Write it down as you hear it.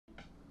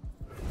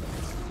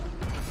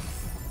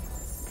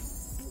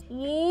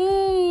Ooh.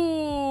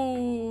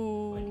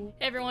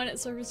 Hey everyone,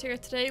 it's Circus here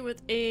today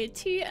with a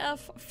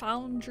TF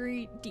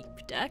Foundry Deep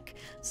deck.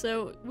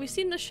 So we've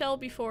seen the shell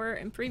before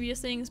in previous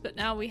things, but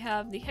now we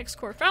have the Hex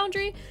Core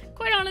Foundry.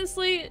 Quite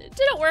honestly, it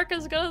didn't work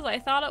as good as I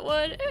thought it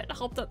would. It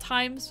helped at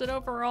times, but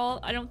overall,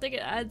 I don't think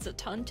it adds a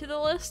ton to the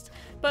list.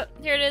 But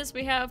here it is,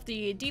 we have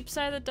the deep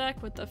side of the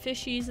deck with the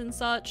fishies and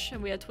such,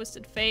 and we have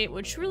Twisted Fate,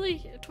 which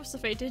really,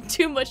 Twisted Fate didn't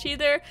do much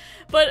either.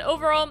 But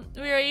overall,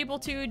 we are able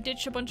to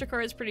ditch a bunch of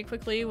cards pretty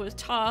quickly with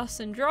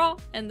toss and draw,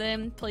 and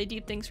then play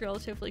deep things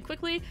relatively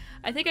quickly.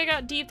 I think I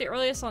got deep the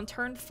earliest on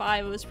turn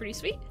 5, it was pretty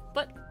sweet,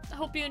 but I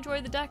hope you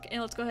enjoy the deck,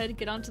 and let's go ahead and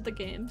get on to the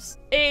games.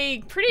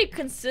 A pretty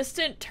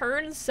consistent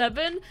turn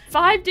 7,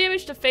 5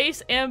 damage to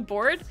face and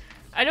board.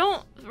 I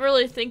don't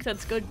really think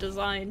that's good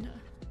design.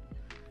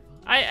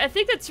 I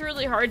think that's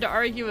really hard to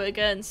argue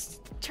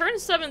against. Turn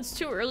 7's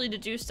too early to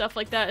do stuff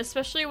like that,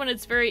 especially when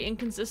it's very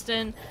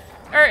inconsistent.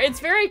 Or, it's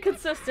very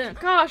consistent.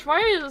 Gosh, why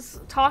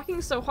is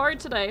talking so hard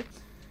today?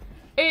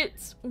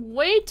 It's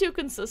way too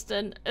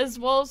consistent, as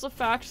well as the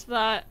fact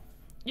that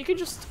you can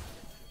just...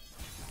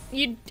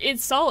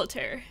 it's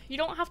solitaire. You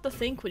don't have to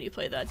think when you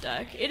play that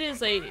deck. It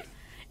is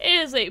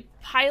a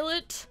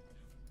pilot.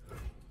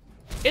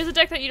 It's a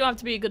deck that you don't have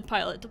to be a good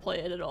pilot to play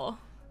it at all.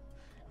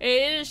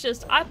 It is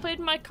just, I played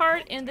my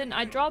card, and then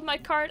I drawed my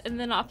card, and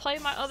then I play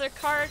my other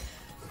card.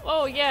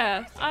 Oh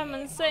yeah, I'm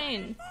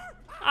insane.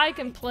 I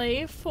can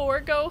play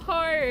 4 go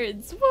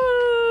hards.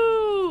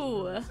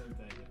 Woo!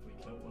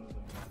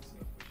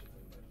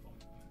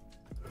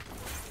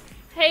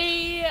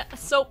 Hey,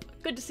 Soap.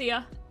 Good to see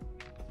ya.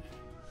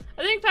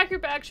 I think Pack Your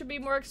Bag should be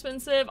more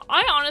expensive.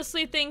 I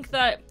honestly think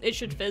that it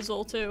should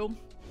fizzle too.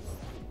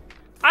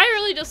 I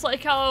really just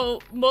like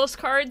how most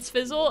cards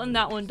fizzle and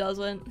that one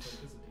doesn't.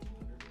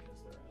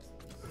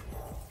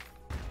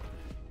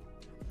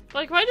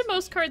 Like, why do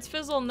most cards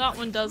fizzle and that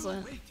one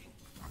doesn't?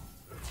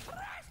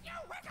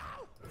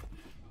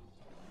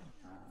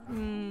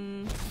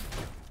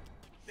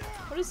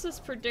 What is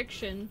this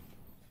prediction?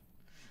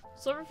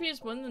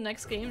 Silverfuse win the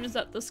next game? Is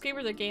that this game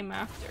or the game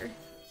after?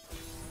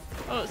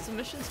 Oh,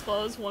 submissions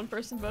closed. One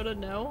person voted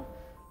no.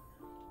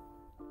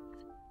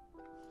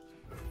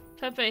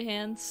 Pepe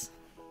hands.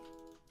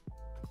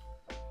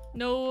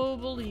 No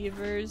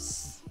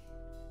believers.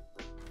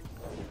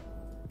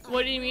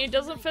 What do you mean it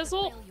doesn't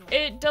fizzle?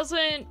 It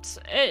doesn't,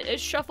 it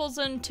shuffles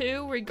in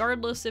too,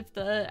 regardless if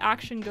the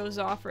action goes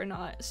off or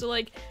not. So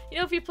like, you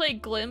know, if you play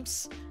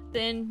Glimpse,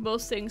 then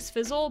most things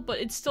fizzle, but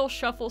it still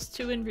shuffles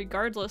 2 in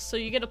regardless, so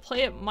you get to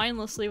play it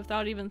mindlessly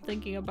without even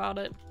thinking about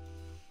it.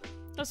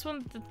 That's one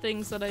of the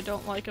things that I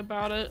don't like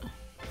about it.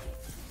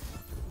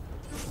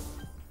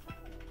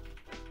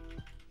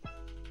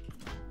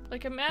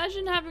 Like,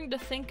 imagine having to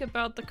think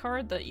about the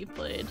card that you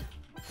played.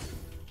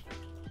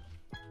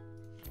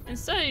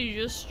 Instead,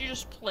 you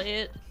just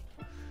play it.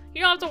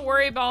 You don't have to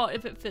worry about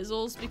if it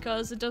fizzles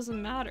because it doesn't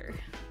matter.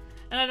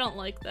 And I don't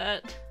like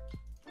that.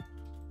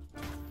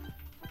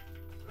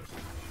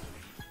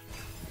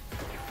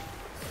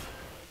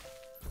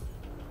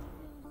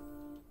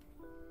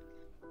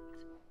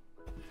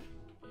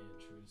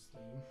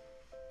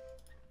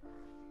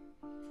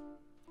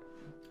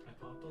 I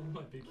popped all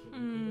my big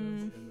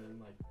and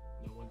then like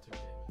no one took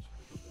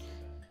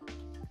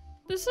damage.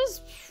 This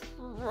is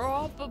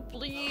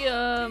probably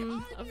a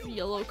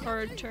yellow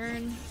card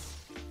turn.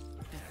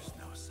 There's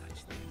no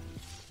such thing.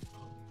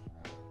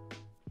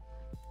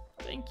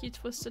 Thank you,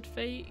 Twisted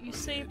Fate. You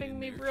saving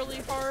me really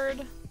hard.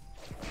 You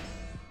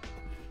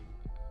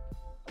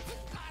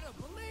gotta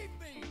believe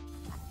me.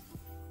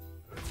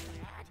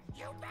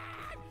 You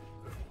bad.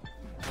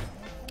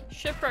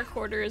 Shipwreck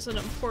Hoarder is an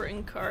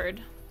important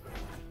card.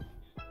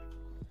 I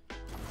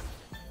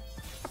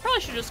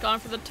probably should have just gone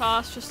for the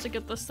toss just to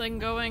get this thing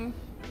going.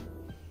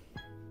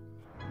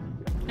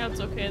 That's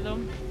okay though.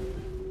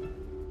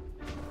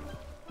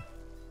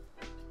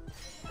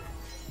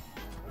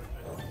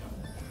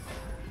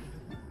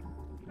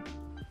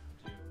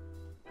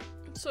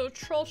 So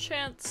Troll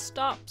Chant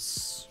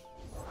stops.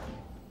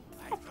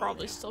 I'll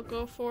probably still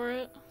go for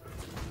it.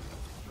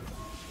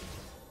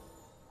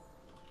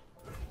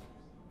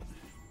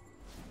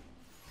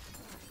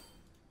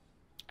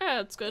 Yeah,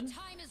 that's good.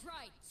 Time is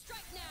right.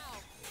 Strike now.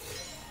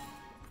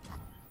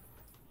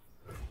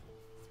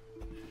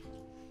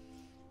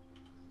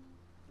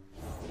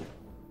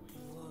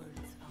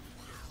 Words of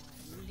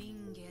power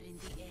linger in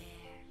the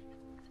air.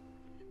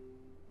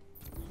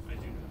 I do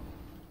know.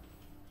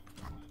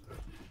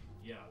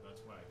 Yeah,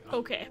 that's why I got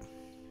Okay.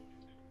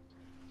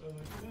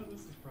 yeah,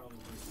 this is probably...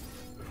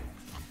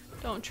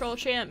 Don't Troll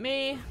Chant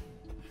me.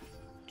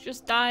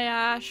 Just die,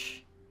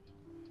 Ash.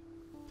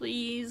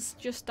 Please,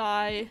 just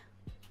die.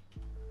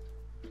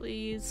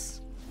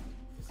 Please.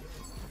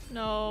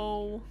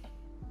 No.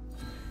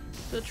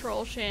 The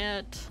Troll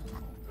Chant.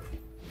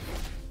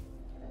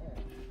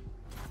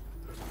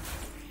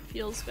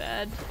 Feels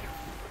bad.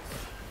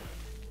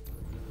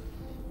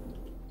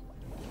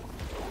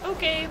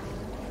 Okay.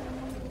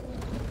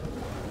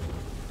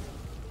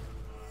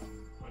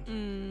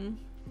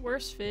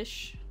 Worse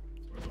fish.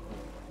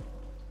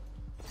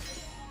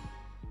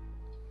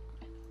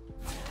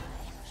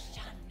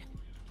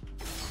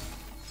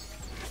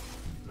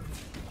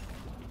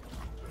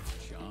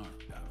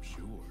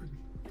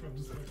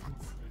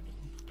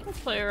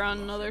 Play around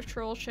another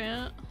troll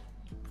chant.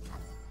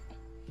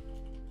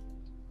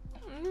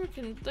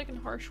 They can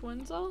harsh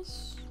winds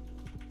us.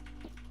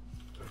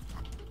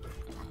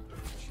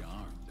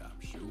 Charmed, I'm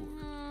sure.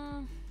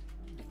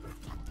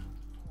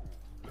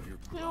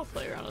 Yeah, I'll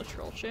play around a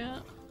troll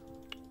chant.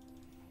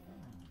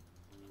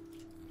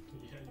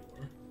 Yeah, you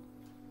were.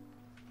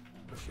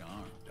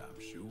 Charmed, I'm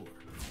sure.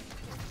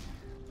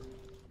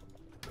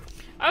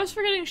 I was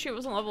forgetting she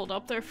wasn't leveled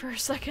up there for a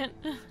second.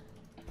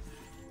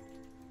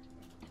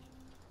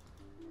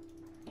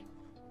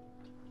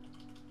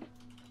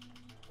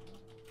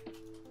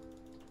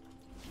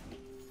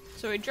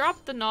 So we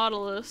dropped the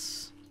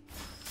Nautilus.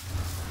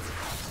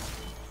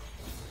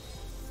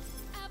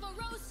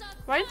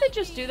 Why didn't they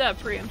just do that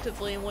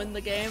preemptively and win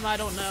the game? I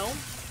don't know.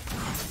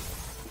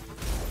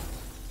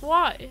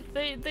 Why?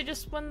 They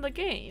just won the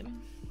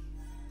game.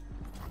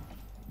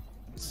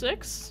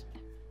 6?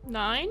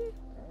 9?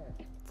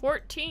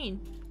 14.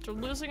 They're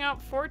losing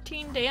out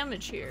 14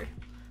 damage here.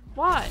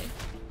 Why?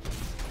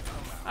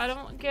 I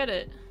don't get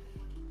it.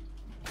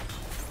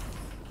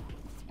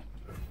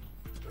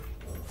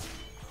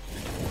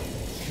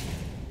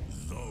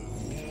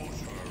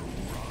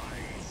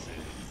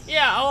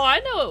 Yeah, oh,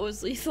 I know it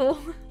was lethal.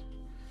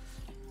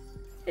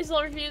 Hey,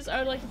 Soul Reviews, I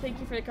would like to thank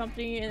you for the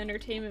company and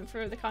entertainment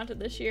for the content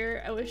this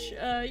year. I wish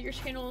your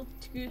channel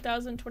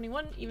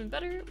 2021 even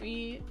better.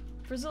 We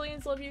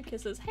Brazilians love you.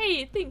 Kisses.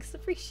 Hey, thanks.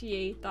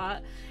 Appreciate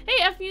that.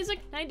 Hey,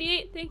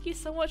 FMusic98, thank you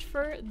so much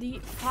for the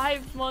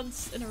 5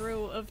 months in a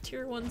row of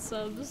tier 1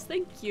 subs.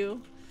 Thank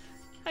you.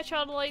 Hi,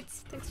 Child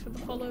Lights. Thanks for the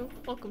follow.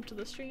 Welcome to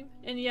the stream.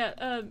 And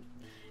yeah,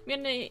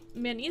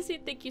 Maneasy,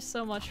 thank you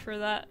so much for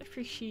that.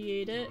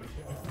 Appreciate it.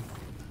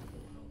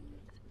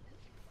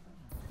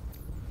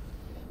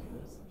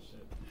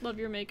 Love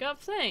your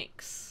makeup.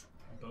 Thanks.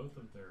 Both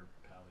of their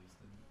pallies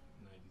did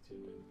 92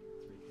 and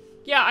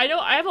 3K. Yeah, I know.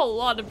 I have a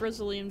lot of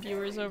Brazilian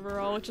viewers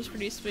overall, which is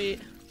pretty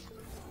sweet.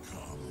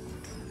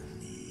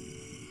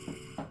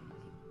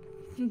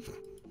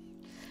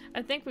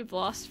 I think we've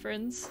lost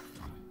friends.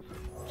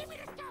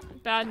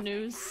 Bad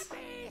news.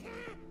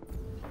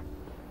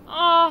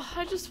 Oh,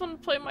 I just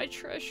want to play my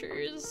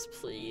treasures,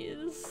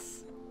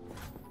 please.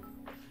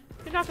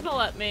 You're not gonna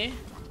let me.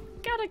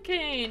 Got a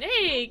cane.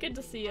 Hey, good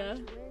to see ya.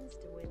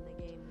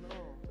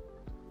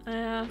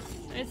 Yeah,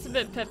 it's a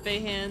bit Pepe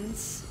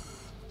hands.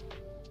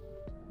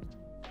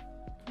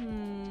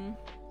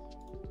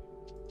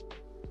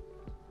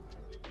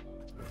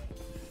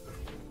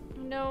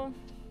 No.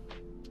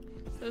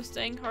 Those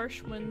dang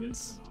harsh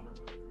winds.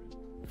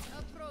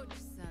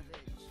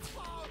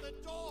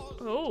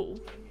 Oh.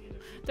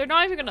 They're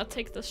not even gonna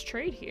take this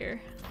trade here.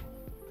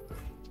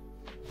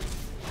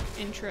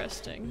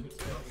 Interesting.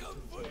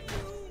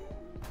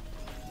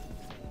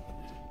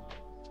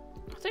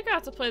 I think I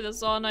have to play the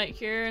Zaw Knight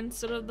here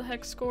instead of the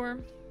Hex Core.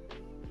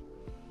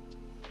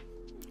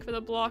 For the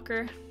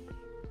blocker.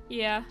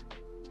 Yeah.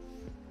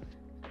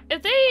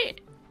 If they...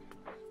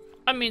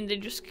 I mean, they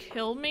just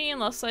kill me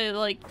unless I,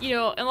 like, you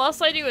know,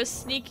 unless I do a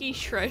sneaky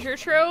treasure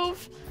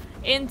trove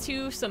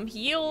into some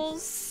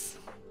heals.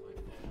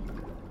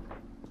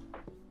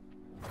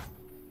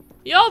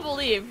 Y'all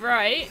believe,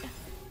 right?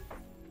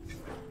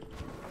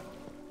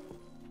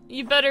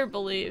 You better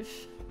believe.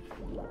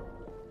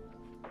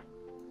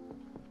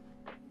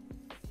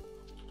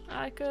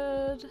 I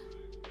could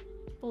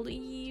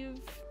believe,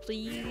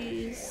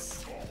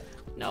 please.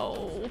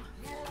 No.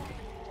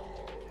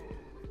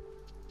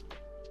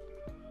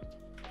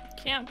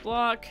 Can't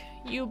block.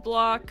 You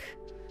block.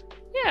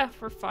 Yeah,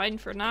 we're fine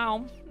for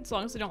now. As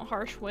long as they don't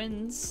harsh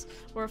winds,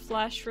 or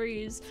flash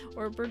freeze,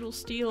 or brittle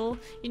steel,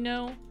 you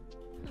know?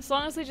 As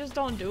long as they just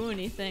don't do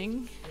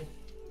anything.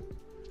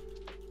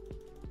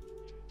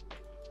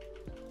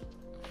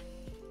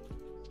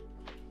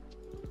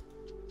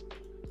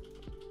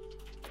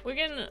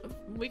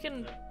 We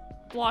can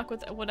block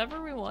with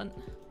whatever we want.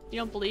 You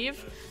don't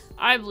believe?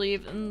 I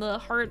believe in the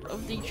heart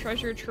of the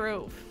treasure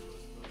trove.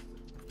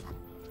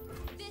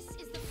 This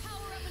is the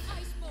power of an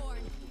Iceborn.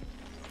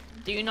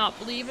 Do you not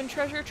believe in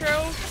treasure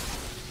trove?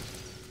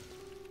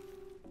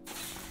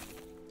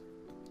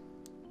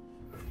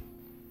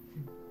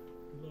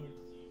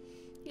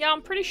 Yeah,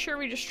 I'm pretty sure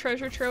we just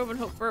treasure trove and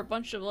hope for a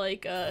bunch of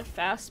like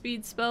fast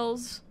speed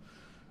spells.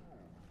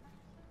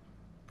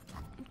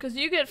 Because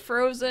you get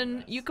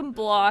frozen, you can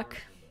block.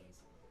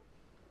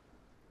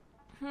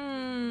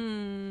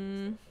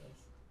 Oh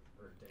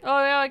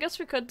yeah, I guess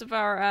we could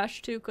devour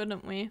Ash too,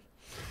 couldn't we?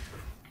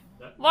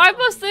 Why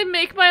must they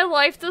make my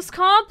life this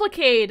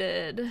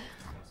complicated? Whenever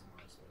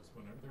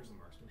there's a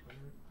marksman fighter,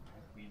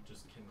 we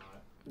just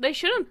cannot. They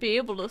shouldn't be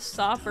able to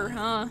stop her,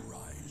 huh?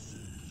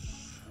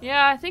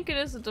 Yeah, I think it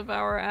is a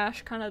devour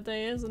Ash kind of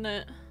day, isn't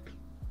it?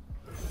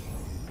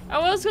 I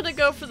was gonna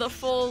go for the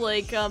full,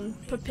 like,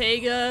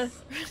 Papega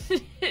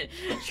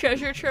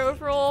treasure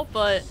trove roll,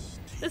 but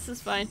this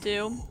is fine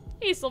too.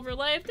 Hey, Silver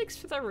Life, thanks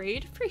for the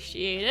raid.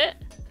 Appreciate it.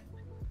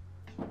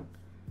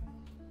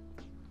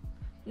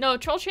 No,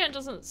 Troll Chant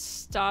doesn't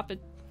stop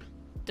it.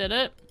 Did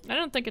it? I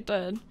don't think it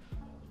did.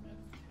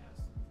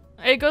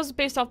 It goes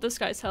based off this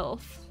guy's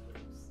health.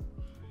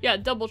 Yeah,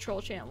 double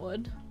troll chant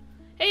would.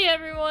 Hey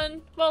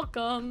everyone,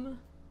 welcome.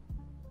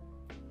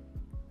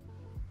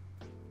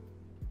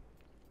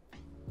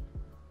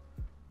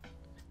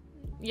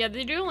 Yeah,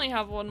 they do only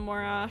have one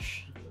more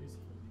Ash.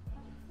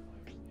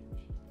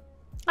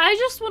 I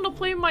just want to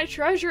play my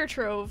treasure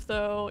trove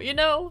though, you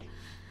know?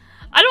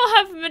 I don't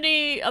have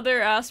many other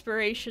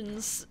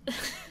aspirations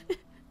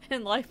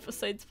in life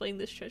besides playing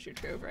this treasure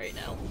trove right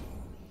now.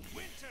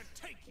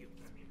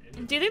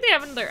 Do you think they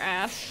have another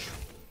Ash?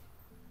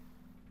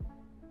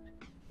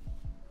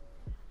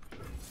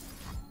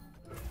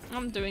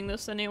 I'm doing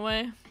this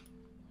anyway.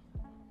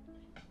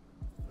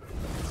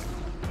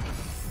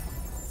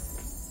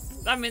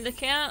 I mean, they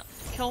can't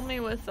kill me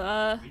with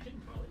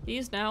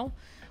these now.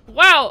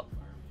 Wow!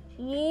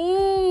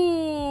 Ooh.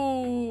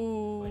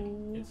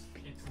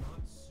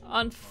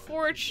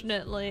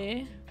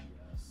 Unfortunately.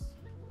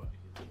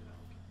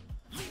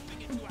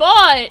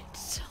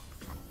 But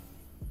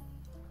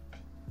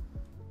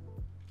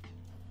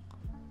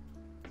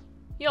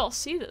y'all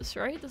see this,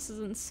 right? This is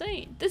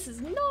insane. This is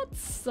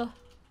nuts.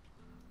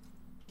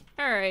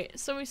 Alright,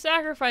 so we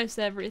sacrificed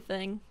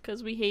everything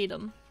because we hate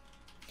them.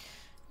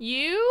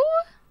 You?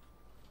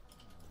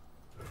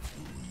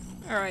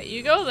 Alright,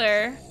 you go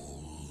there.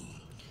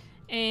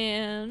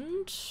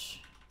 And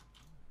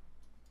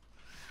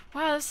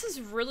wow, this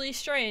is really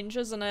strange,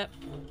 isn't it?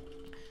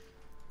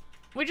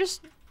 We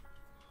just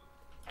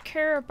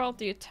care about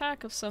the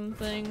attack of some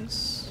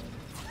things.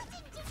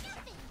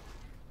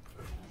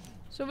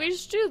 So we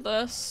just do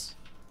this.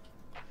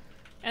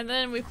 And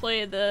then we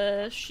play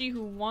the She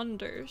Who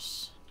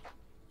Wanders.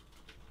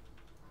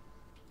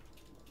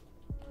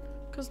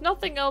 Because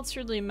nothing else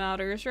really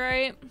matters,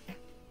 right?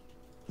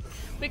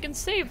 We can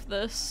save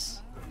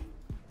this.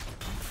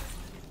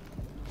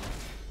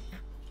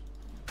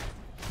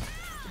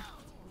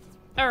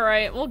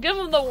 Alright, we'll give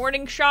them the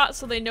warning shot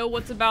so they know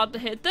what's about to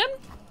hit them.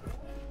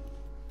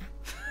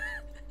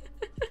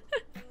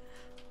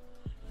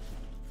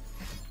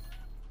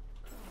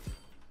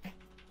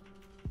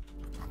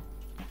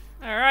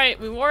 Alright,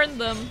 we warned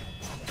them.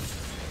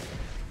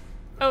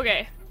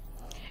 Okay.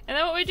 And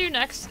then what we do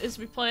next is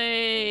we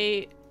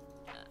play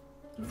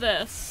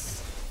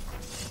this.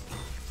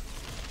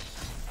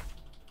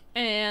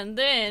 And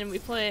then we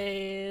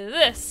play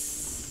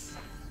this.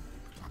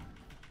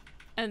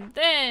 And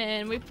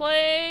then we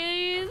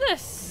play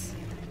this.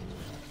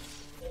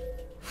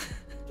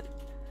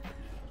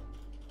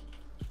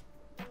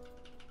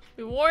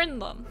 We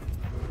warned them.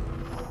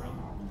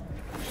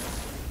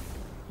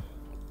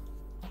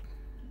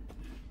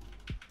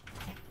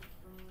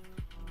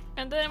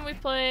 And then we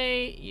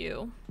play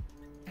you.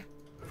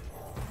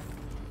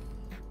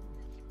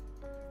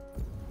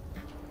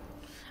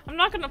 I'm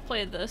not gonna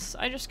play this.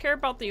 I just care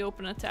about the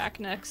open attack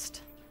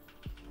next.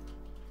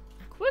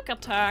 Quick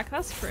attack,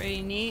 that's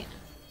pretty neat.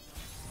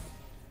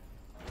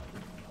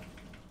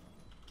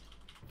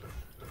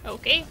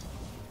 Okay.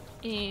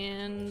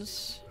 And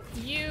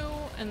you,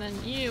 and then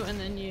you, and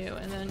then you,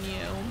 and then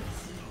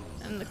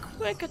you. And the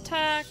quick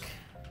attack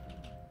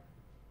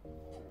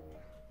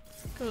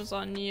goes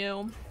on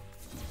you.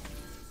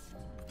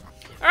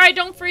 Alright,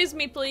 don't freeze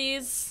me,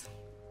 please.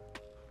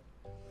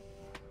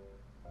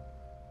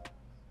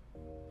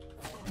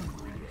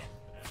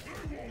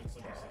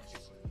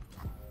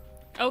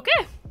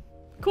 Okay.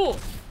 Cool.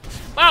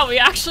 Wow, we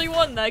actually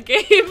won that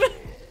game.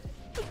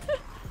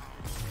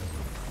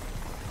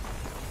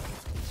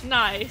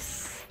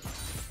 Nice.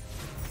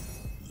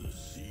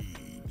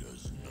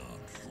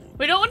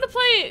 We don't want to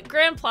play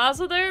Grand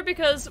Plaza there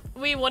because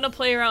we want to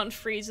play around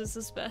freezes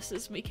as best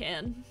as we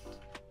can.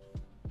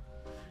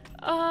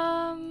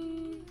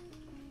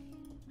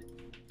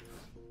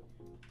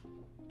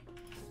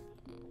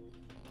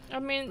 I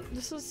mean,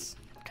 this is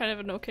kind of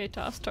an okay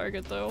toss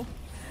target though.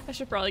 I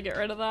should probably get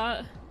rid of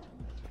that.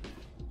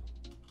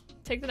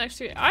 Take the next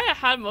two. I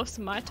had most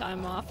of my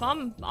time off.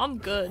 I'm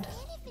good.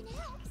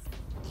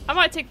 I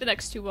might take the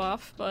next two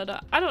off,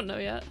 but I don't know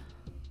yet.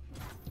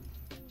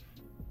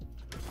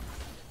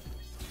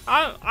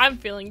 I'm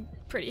feeling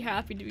pretty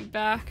happy to be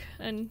back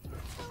and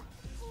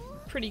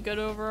pretty good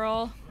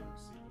overall.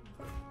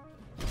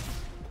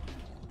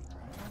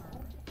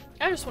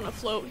 I just want to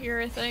float here,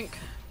 I think,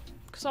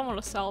 because I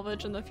want to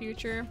salvage in the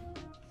future.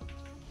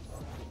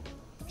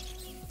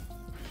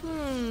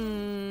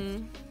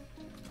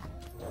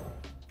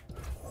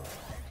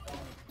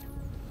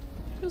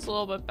 Feels a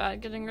little bit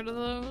bad getting rid of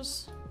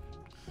those.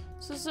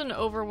 This is an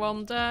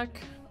overwhelmed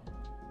deck.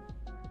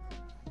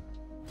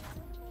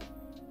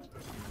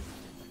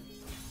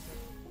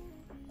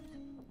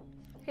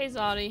 Hey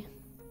Zodi.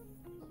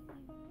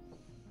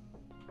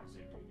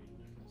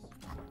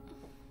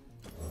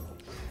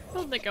 I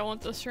don't think I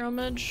want this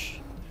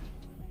rummage.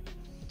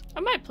 I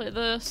might play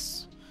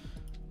this.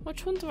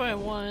 Which one do I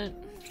want?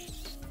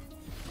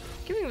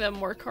 Giving them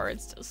more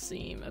cards does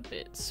seem a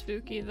bit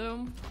spooky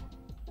though.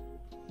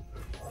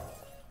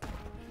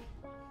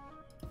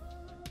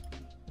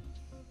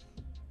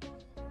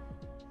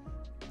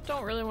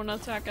 Don't really want to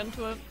attack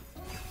into it.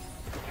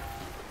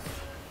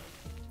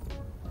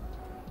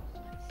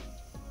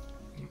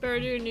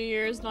 Stardew New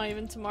Year's, not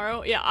even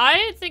tomorrow. Yeah,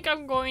 I think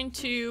I'm going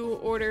to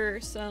order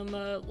some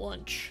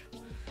lunch.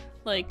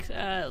 Like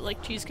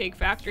Cheesecake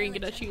Factory and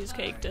get a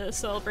cheesecake to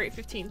celebrate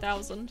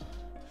 15,000.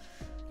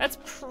 That's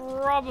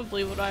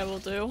probably what I will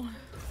do.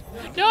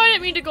 No, I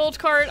didn't mean to gold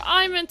card.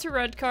 I meant to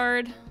red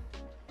card.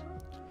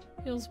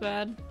 Feels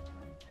bad.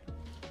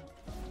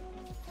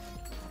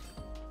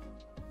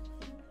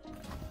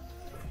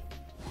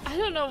 I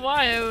don't know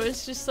why, I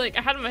was just like,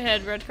 I had in my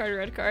head red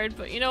card,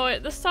 but you know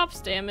what, this stops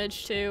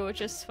damage too,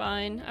 which is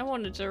fine. I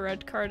wanted to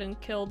red card and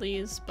kill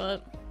these,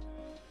 but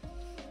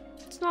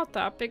it's not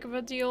that big of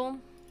a deal.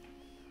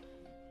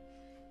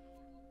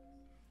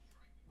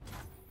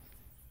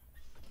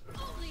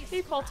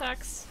 Hey,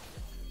 Poltax.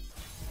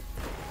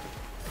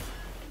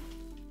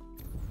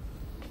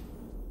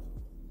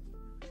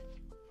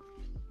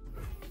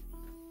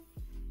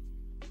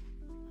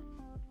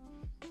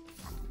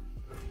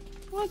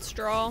 Let's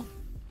draw.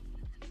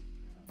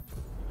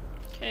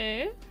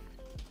 Okay.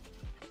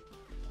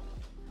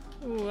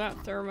 Ooh, that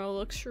thermo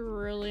looks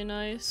really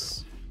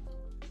nice.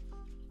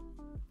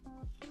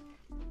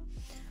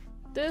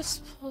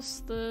 This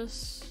plus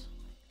this.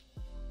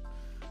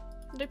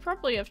 They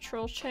probably have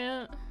troll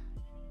chant.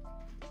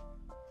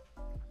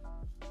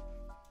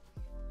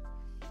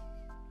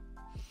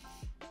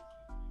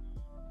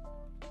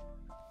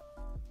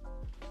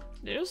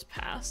 They just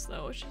pass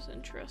though, which is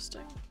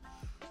interesting.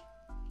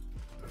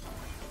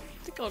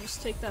 I think I'll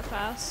just take that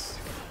pass.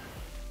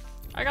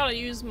 I gotta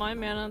use my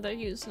mana, they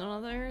use none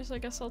of theirs, I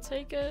guess I'll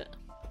take it.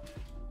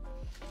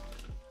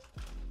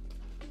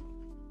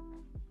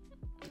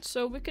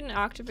 So we can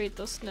activate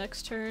this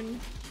next turn.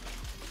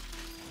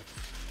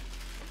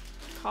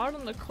 Caught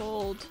in the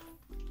cold.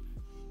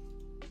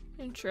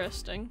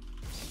 Interesting.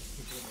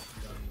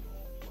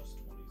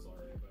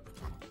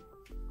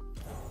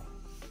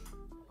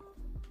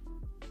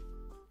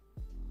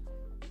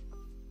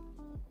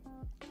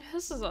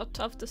 This is a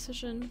tough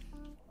decision.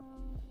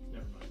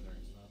 Never mind,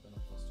 there's not been a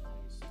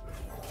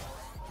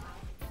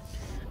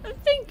 +20s. I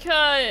think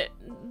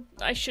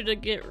I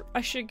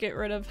should get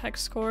rid of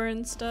Hex Core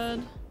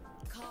instead.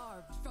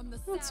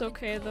 That's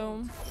okay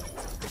though.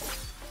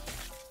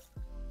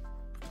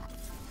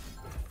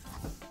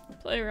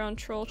 Play around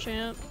Troll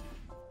Champ.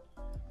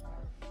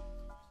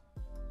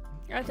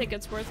 I think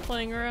it's worth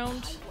playing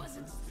around.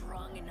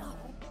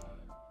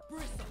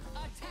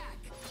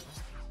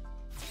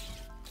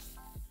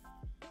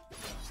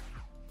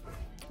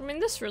 I mean,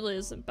 this really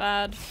isn't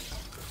bad.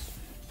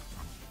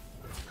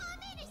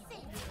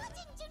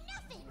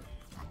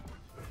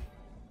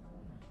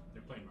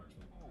 They're playing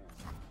marksman.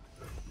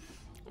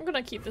 I'm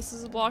gonna keep this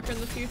as a blocker in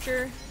the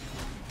future.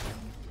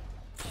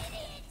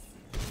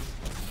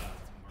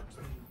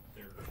 Marksman,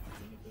 their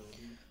win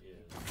ability is...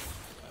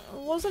 I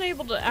wasn't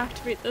able to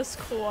activate this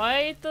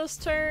quite this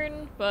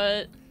turn,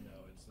 but No,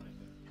 it's not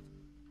good.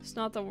 it's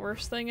not the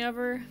worst thing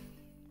ever.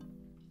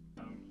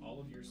 All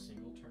of your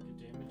single target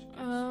damage is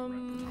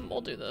We'll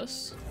do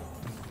this.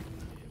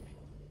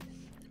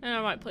 And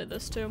I might play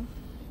this too.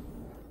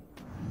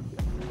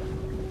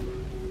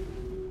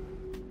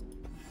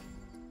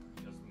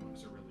 because the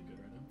monks are really good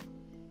right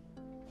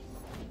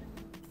now.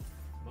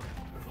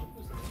 Monk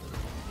was the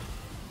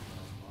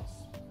boss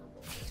for a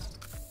while.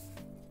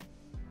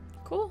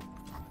 Cool.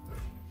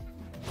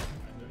 I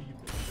know you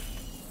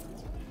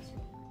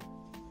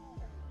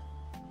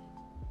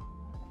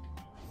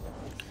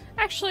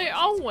Actually,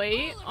 I'll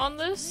wait on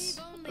this.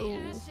 Ooh.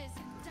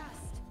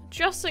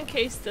 Just in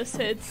case this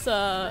hits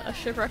a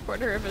shipwreck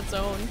order of its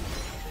own.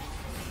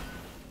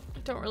 I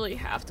don't really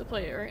have to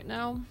play it right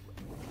now.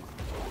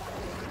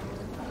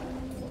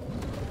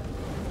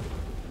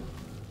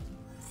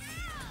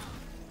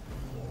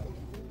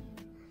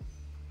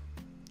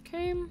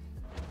 Okay.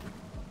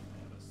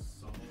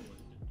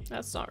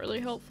 That's not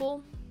really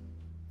helpful.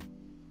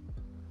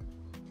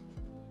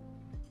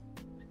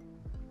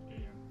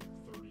 and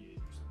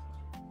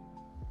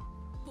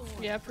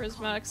 38%. Yeah,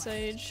 Prismatic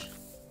Sage.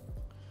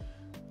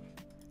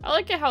 I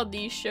like it how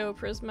these show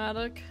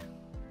Prismatic.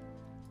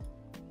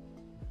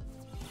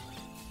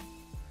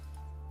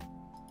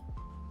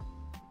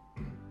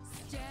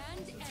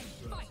 Stand and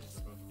fight.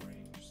 Both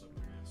range,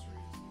 submarine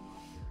mastery is not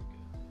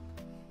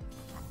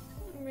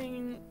very good. I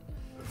mean,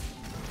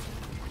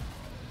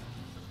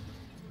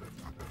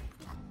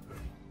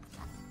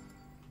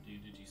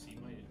 Did you see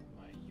my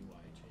UI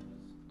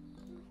changes?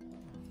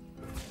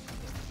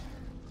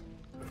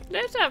 they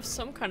have to have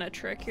some kind of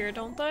trick here,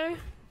 don't they?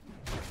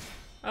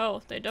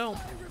 Oh, they don't.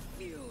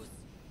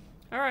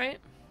 Alright.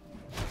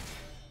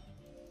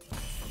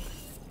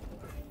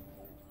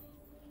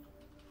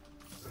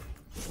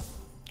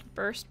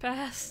 Burst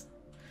pass.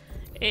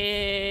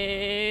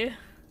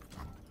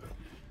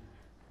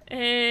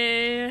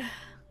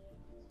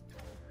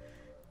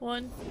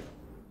 One.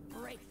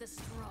 Break the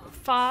strong.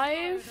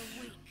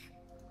 5.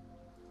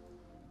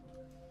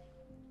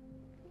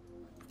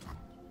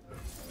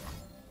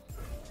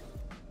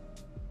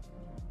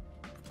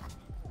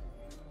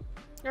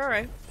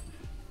 Alright.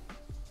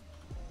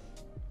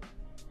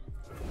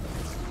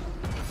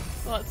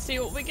 Let's see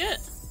what we get.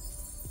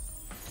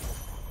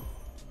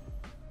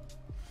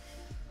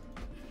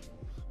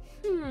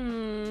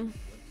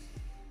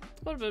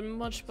 Would have been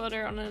much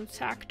better on an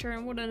attack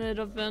turn, wouldn't it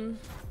have been?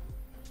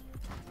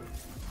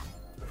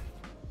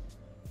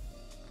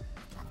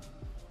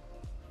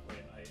 Wait,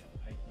 I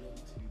healed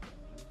 2 buttons and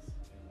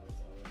I was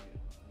already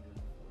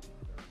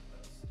at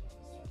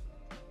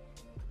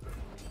 143rd.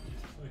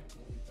 Like,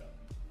 holy cow.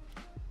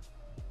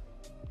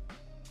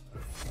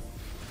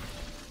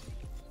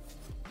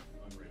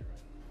 I'm ready right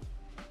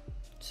now.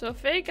 So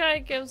Fake Guy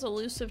gives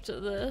elusive to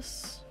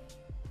this.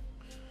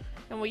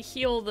 And we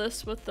heal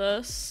this with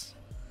this.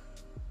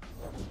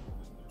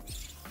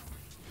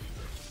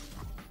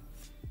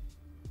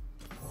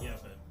 Yeah,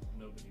 but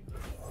nobody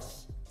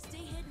does. Stay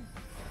hidden.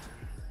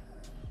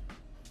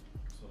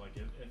 So like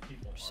if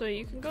people So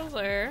you can go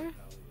there.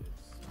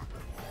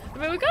 retaliates, I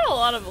mean, we got a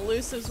lot of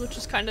elusives, which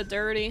is kind of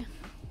dirty.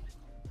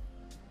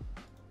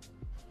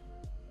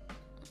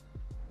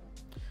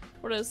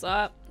 What is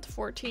that?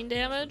 14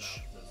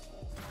 damage? that's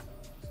all.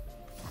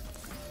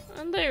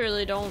 And they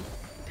really don't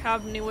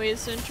have any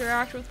ways to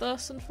interact with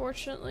us,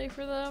 unfortunately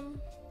for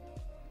them.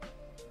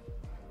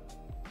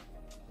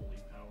 Holy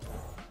power.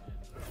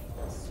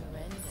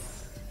 Surrender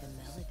to the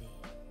melody.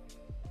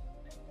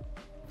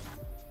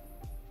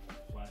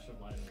 Flash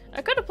of light and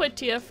I could have played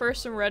TF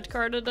first and red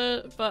carded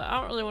it, but I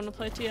don't really want to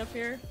play TF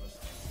here.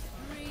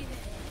 Breathe in.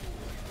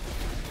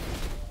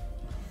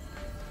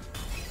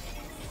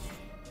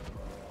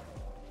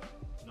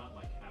 not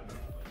like having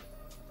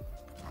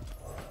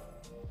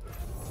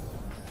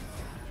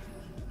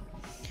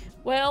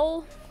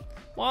Well,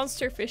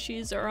 monster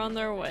fishies are on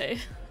their way.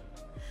 same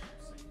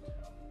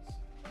talents.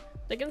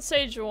 They can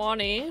say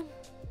Juani.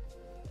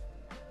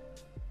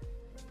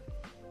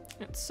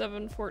 It's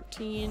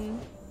 714.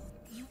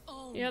 You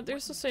own Yeah,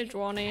 there's the Sage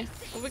Juani.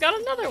 Well, we got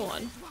another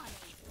one.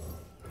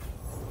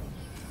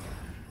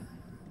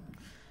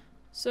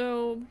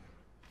 So,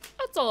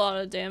 that's a lot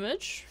of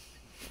damage.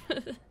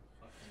 143rd.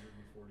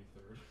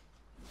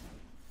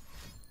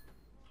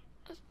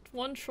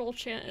 One troll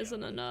chant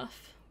isn't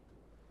enough.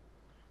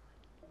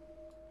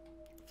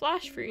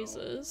 Flash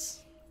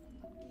freezes.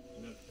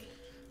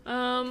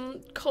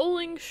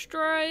 Coaling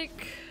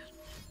strike.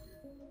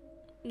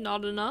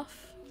 Not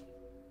enough.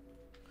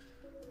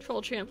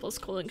 Troll chant plus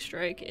coaling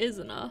strike is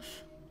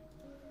enough.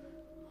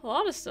 A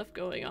lot of stuff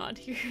going on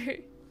here.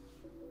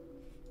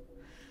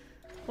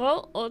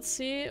 Well, let's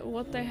see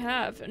what they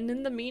have. And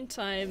in the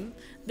meantime,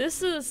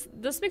 this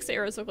makes the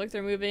arrows look like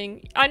they're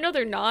moving. I know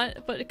they're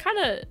not, but it kind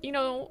of, you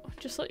know,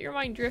 just let your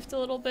mind drift a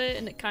little bit,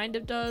 and it kind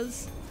of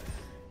does.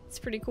 It's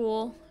pretty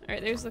cool.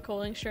 Alright, there's the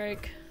coaling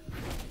strike.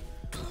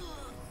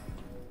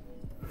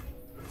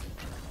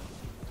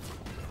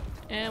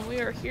 And we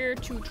are here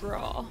to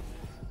draw.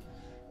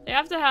 They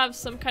have to have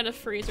some kind of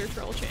freezer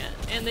troll chant,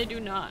 and they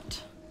do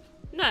not.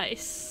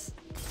 Nice.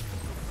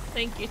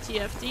 Thank you,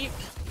 TF Deep.